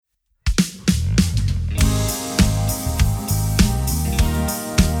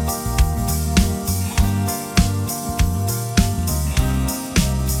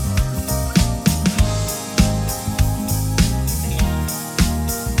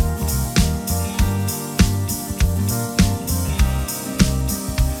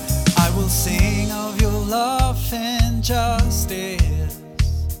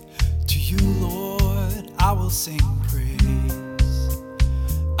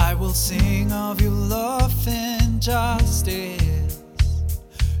will sing of your love and justice.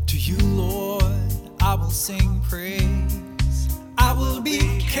 To you, Lord, I will sing praise. I will be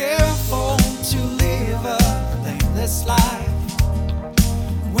careful to live a blameless life.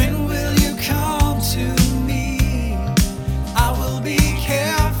 When will you come to me? I will be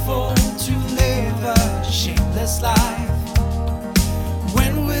careful to live a shameless life.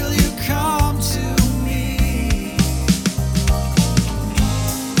 When will you come to me?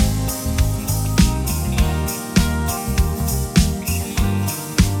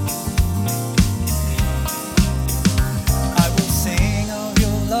 I will sing of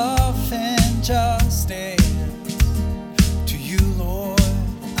your love and justice. To you, Lord,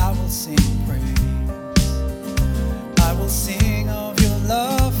 I will sing praise. I will sing of your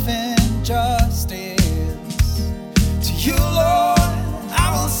love and justice. To you, Lord,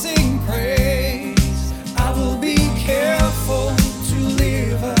 I will sing praise. I will be careful to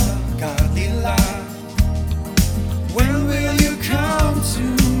live a godly life. When will you come to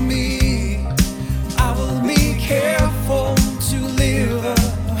me? I will be careful to live a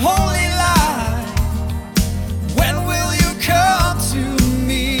holy life. When will you come to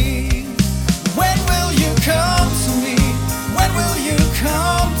me? When will you come to me? When will you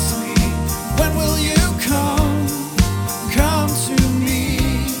come to me? When will you come to me?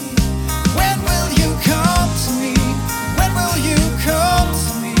 When will you come to me? When will you come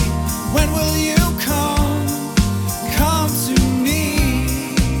to me? When will you come to me?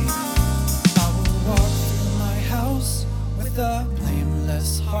 I will walk through my house with a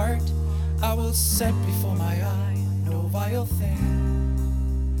blameless heart. I will set before my eye no vile thing.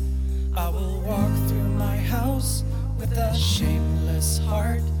 I will walk through my house with a shameless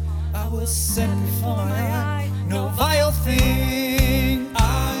heart. I will set before my eye no vile thing.